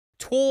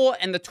Tor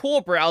and the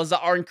Tor browser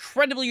are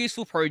incredibly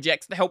useful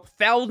projects that help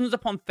thousands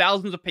upon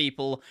thousands of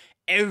people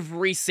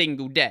every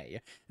single day.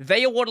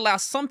 They are what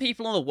allows some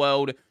people in the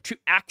world to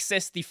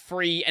access the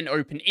free and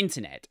open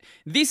internet.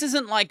 This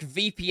isn't like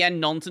VPN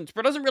nonsense,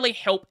 but it doesn't really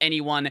help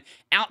anyone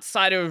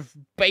outside of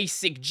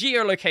basic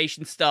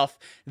geolocation stuff.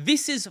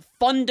 This is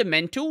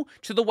fundamental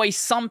to the way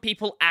some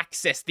people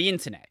access the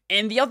internet.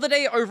 And the other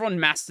day over on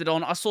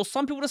Mastodon, I saw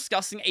some people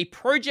discussing a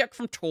project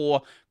from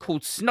Tor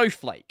called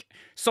Snowflake.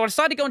 So I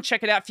decided to go and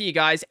check it out for you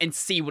guys and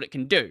see what it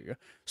can do.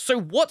 So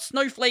what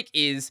Snowflake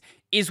is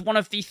one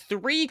of the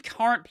 3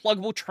 current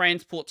pluggable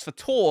transports for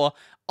Tor,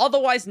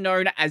 otherwise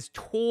known as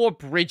Tor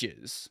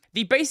bridges.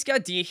 The basic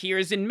idea here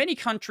is in many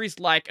countries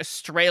like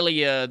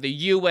Australia, the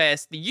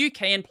US, the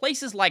UK, and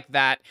places like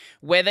that,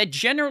 where they're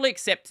generally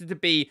accepted to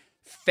be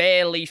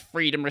fairly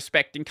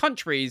freedom-respecting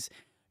countries,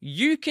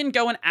 you can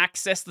go and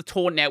access the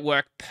Tor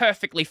network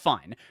perfectly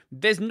fine.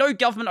 There's no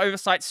government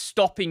oversight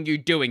stopping you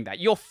doing that.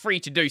 You're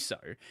free to do so.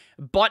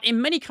 But in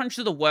many countries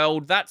of the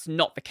world, that's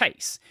not the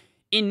case.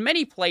 In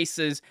many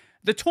places,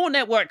 the Tor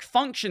network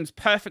functions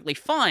perfectly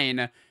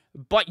fine,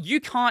 but you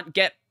can't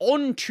get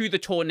onto the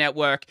Tor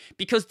network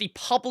because the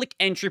public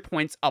entry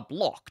points are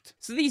blocked.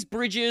 So these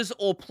bridges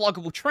or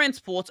pluggable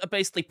transports are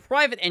basically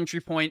private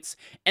entry points,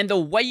 and the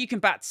way you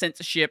combat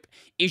censorship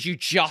is you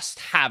just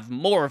have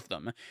more of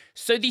them.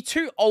 So the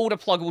 2 older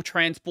pluggable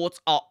transports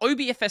are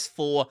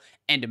OBFS4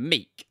 and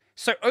Meek.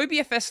 So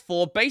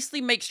OBFS4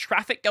 basically makes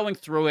traffic going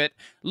through it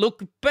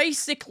look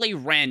basically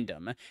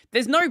random.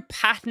 There's no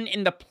pattern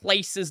in the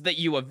places that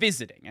you are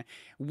visiting.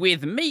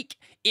 With Meek,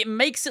 it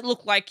makes it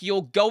look like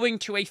you're going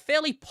to a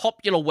fairly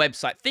popular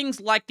website.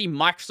 Things like the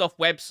Microsoft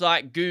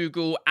website,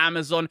 Google,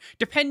 Amazon,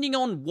 depending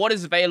on what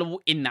is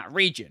available in that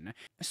region.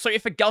 So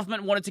if a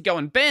government wanted to go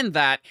and ban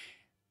that,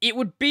 it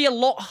would be a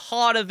lot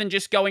harder than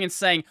just going and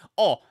saying,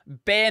 oh,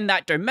 ban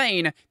that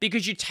domain,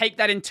 because you take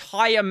that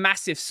entire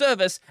massive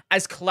service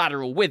as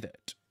collateral with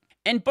it.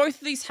 And both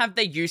of these have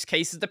their use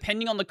cases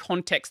depending on the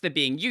context they're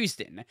being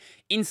used in.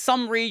 In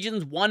some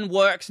regions, one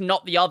works,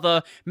 not the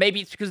other.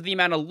 Maybe it's because of the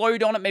amount of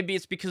load on it, maybe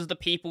it's because of the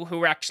people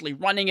who are actually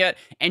running it,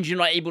 and you're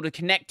not able to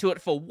connect to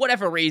it for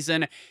whatever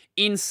reason.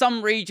 In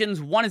some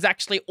regions, one is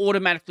actually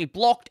automatically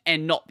blocked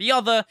and not the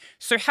other,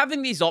 so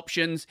having these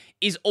options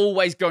is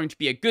always going to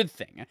be a good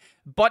thing.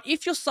 But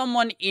if you're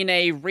someone in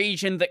a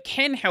region that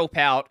can help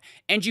out,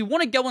 and you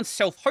want to go and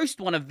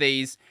self-host one of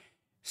these,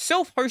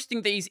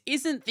 self-hosting these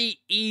isn't the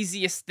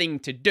easiest thing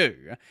to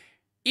do.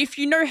 If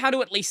you know how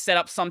to at least set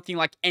up something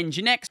like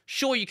Nginx,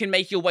 sure, you can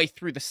make your way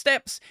through the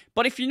steps,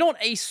 but if you're not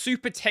a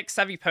super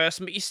tech-savvy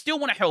person but you still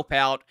want to help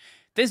out,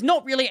 there's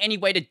not really any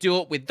way to do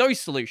it with those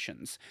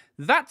solutions.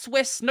 That's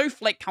where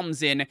Snowflake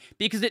comes in,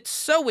 because it's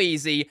so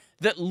easy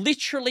that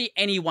literally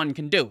anyone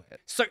can do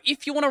it. So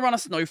if you want to run a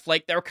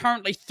Snowflake, there are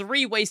currently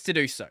 3 ways to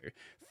do so.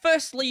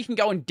 Firstly, you can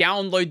go and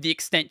download the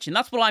extension.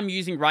 That's what I'm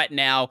using right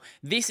now.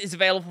 This is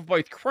available for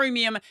both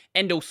Chromium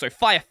and also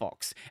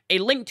Firefox. A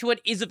link to it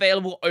is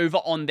available over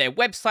on their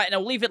website, and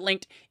I'll leave it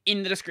linked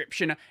in the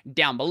description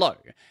down below.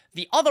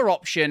 The other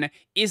option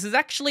is there's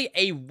actually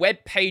a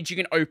web page you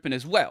can open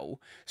as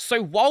well.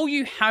 So while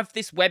you have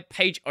this web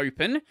page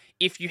open,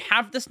 if you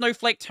have the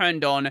Snowflake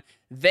turned on,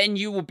 then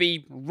you will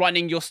be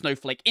running your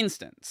Snowflake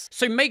instance.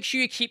 So make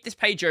sure you keep this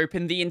page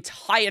open the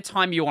entire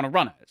time you want to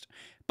run it.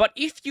 But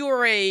if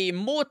you're a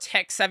more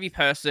tech-savvy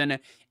person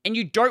and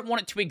you don't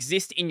want it to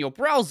exist in your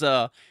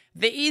browser,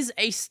 there is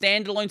a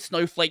standalone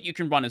Snowflake you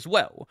can run as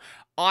well.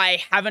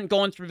 I haven't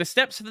gone through the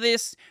steps for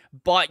this,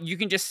 but you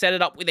can just set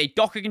it up with a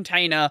Docker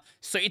container,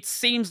 so it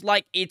seems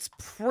like it's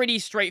pretty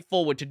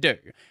straightforward to do.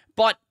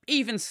 But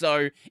even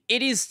so,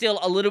 it is still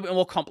a little bit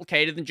more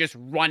complicated than just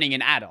running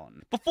an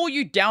add-on. Before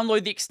you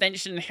download the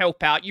extension and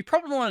help out, you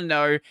probably want to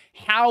know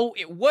how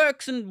it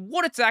works and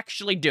what it's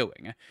actually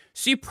doing.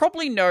 So you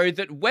probably know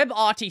that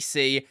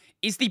WebRTC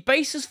is the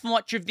basis for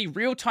much of the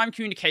real-time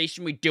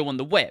communication we do on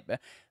the web.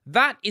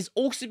 That is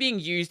also being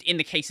used in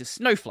the case of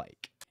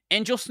Snowflake.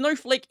 And your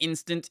Snowflake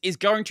instance is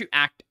going to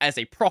act as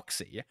a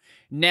proxy.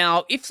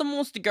 Now, if someone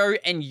wants to go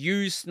and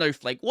use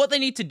Snowflake, what they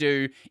need to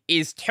do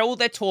is tell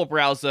their Tor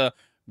browser,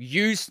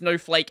 use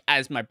Snowflake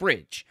as my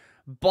bridge.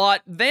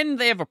 But then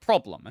they have a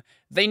problem.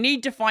 They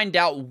need to find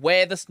out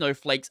where the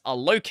snowflakes are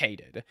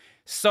located.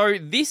 So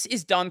this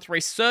is done through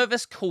a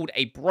service called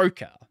a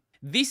broker.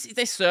 This is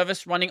a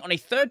service running on a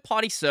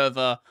third-party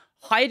server,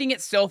 hiding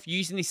itself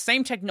using the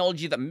same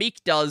technology that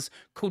Meek does,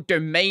 called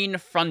domain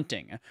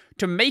fronting,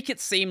 to make it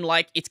seem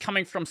like it's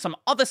coming from some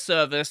other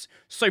service,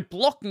 so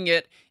blocking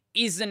it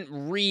isn't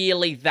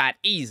really that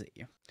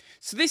easy.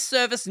 So this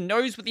service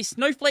knows where the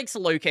snowflakes are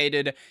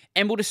located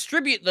and will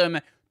distribute them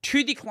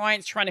to the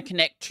clients trying to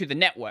connect to the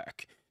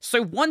network.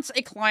 So once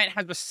a client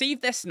has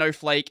received their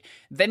snowflake,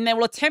 then they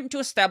will attempt to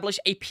establish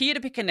a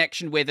peer-to-peer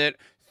connection with it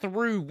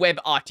through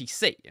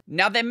WebRTC.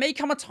 Now, there may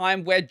come a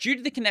time where, due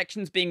to the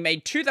connections being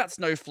made to that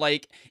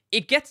snowflake,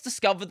 it gets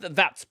discovered that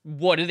that's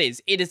what it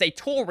is. It is a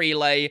Tor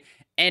relay,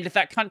 and if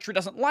that country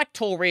doesn't like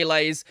Tor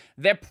relays,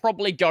 they're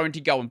probably going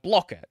to go and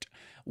block it.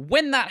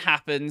 When that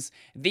happens,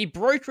 the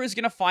broker is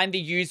going to find the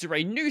user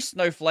a new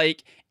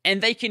snowflake,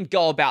 and they can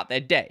go about their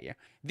day.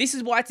 This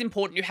is why it's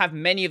important to have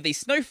many of these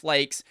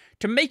snowflakes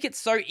to make it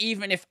so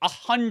even if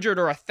 100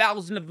 or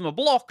 1,000 of them are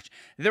blocked,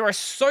 there are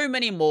so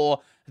many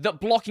more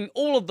that blocking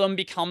all of them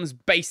becomes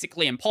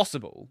basically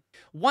impossible.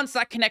 Once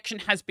that connection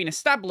has been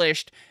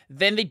established,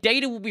 then the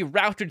data will be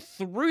routed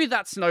through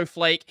that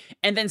snowflake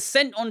and then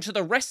sent onto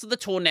the rest of the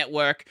Tor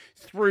network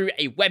through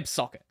a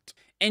WebSocket.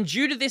 And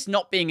due to this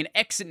not being an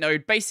exit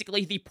node,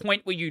 basically the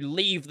point where you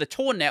leave the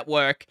Tor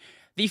network,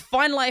 the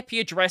final IP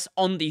address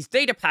on these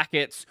data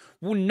packets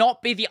will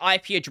not be the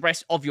IP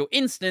address of your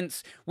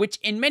instance, which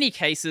in many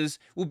cases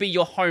will be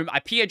your home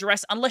IP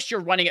address unless you're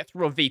running it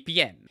through a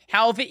VPN.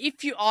 However,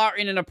 if you are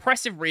in an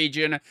oppressive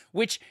region,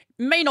 which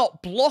may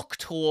not block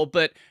Tor,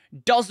 but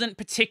doesn't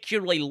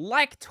particularly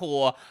like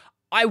Tor,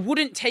 I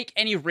wouldn't take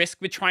any risk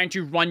with trying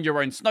to run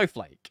your own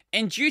Snowflake.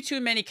 And due to,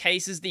 in many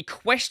cases, the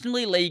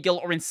questionably legal,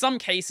 or in some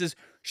cases,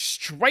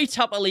 straight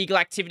up illegal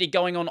activity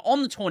going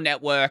on the Tor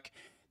network,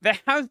 there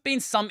have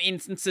been some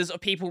instances of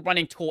people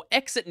running Tor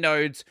exit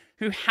nodes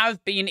who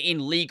have been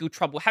in legal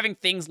trouble, having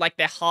things like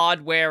their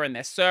hardware and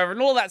their server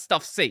and all that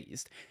stuff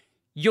seized.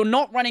 You're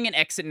not running an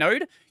exit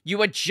node,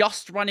 you are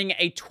just running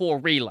a Tor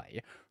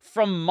relay.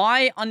 From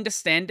my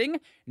understanding,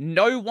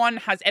 no one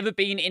has ever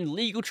been in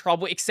legal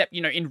trouble except,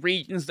 in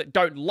regions that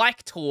don't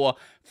like Tor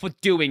for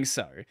doing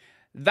so.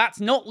 That's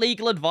not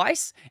legal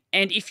advice,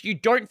 and if you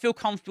don't feel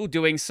comfortable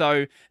doing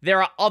so,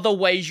 there are other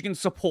ways you can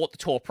support the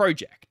Tor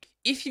project.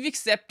 If you've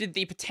accepted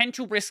the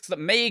potential risks that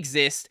may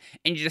exist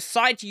and you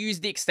decide to use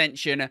the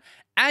extension,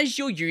 as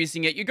you're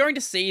using it, you're going to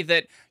see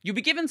that you'll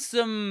be given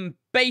some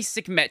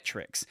basic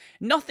metrics.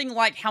 Nothing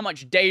like how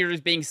much data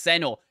is being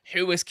sent or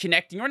who is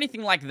connecting or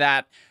anything like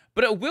that,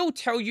 but it will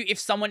tell you if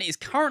someone is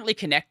currently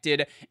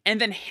connected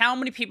and then how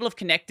many people have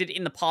connected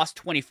in the past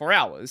 24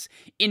 hours.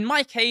 In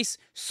my case,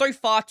 so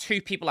far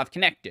 2 people have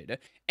connected.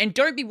 And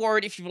don't be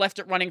worried if you've left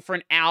it running for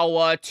an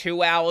hour,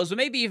 2 hours, or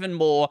maybe even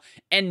more,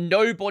 and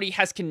nobody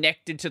has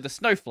connected to the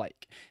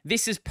Snowflake.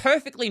 This is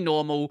perfectly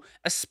normal,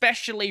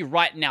 especially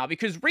right now,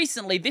 because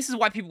recently, this is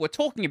why people were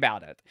talking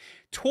about it.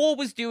 Tor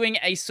was doing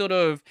a sort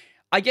of,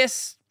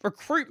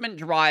 recruitment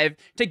drive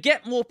to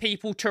get more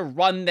people to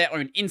run their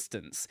own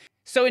instance.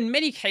 So in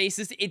many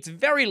cases, it's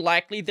very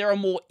likely there are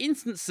more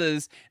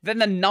instances than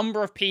the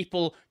number of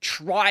people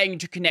trying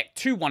to connect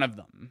to one of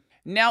them.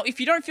 Now, if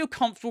you don't feel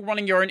comfortable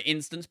running your own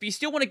instance, but you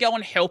still want to go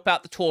and help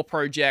out the Tor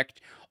project,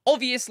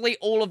 obviously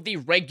all of the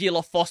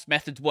regular FOSS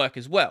methods work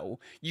as well.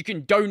 You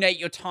can donate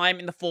your time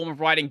in the form of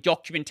writing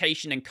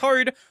documentation and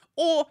code,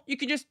 or you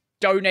can just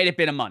donate a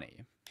bit of money.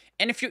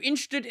 And if you're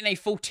interested in a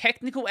full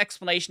technical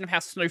explanation of how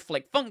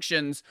Snowflake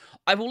functions,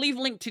 I will leave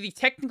a link to the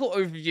technical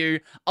overview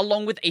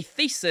along with a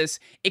thesis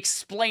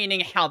explaining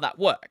how that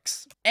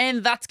works.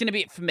 And that's going to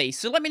be it for me,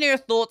 so let me know your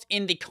thoughts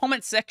in the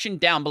comment section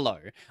down below.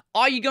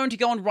 Are you going to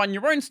go and run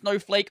your own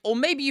Snowflake, or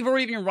maybe you've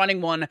already been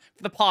running one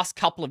for the past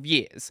couple of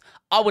years?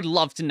 I would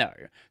love to know.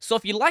 So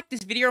if you like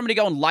this video, I'm going to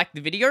go and like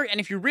the video, and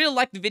if you really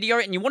like the video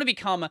and you want to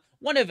become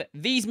one of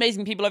these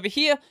amazing people over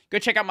here, go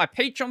check out my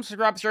Patreon,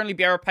 subscribe to Only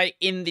Pay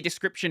in the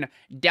description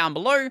down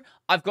below.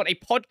 I've got a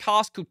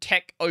podcast called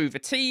Tech Over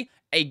Tea,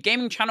 a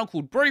gaming channel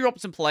called Brodie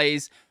Robertson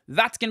Plays.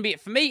 That's going to be it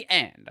for me,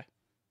 and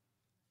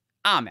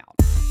I'm out.